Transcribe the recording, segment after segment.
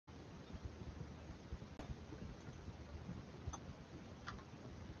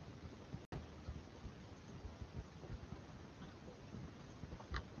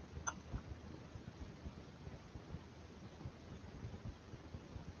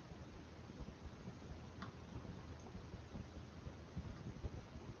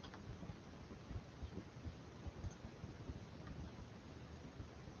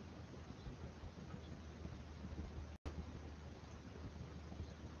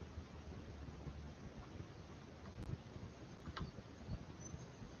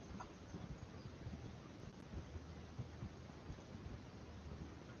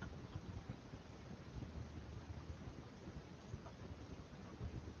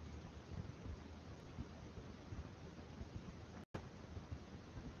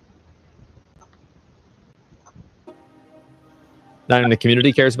Not in the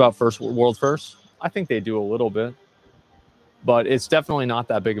community cares about world first. I think they do a little bit, but it's definitely not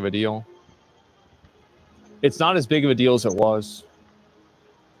that big of a deal. It's not as big of a deal as it was.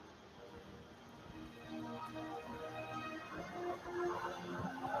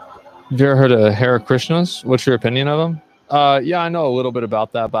 Have you ever heard of Hare Krishnas? What's your opinion of them? Yeah, I know a little bit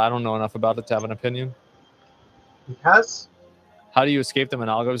about that, but I don't know enough about it to have an opinion. Because? How do you escape the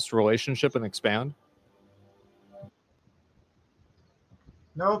monogamous relationship and expand?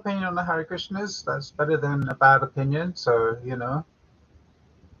 No opinion on the Hare Krishnas. That's better than a bad opinion. So, you know.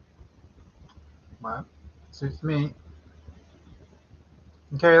 Well, suits me.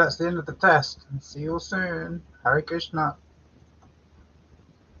 Okay, that's the end of the test. See you soon. Hare Krishna.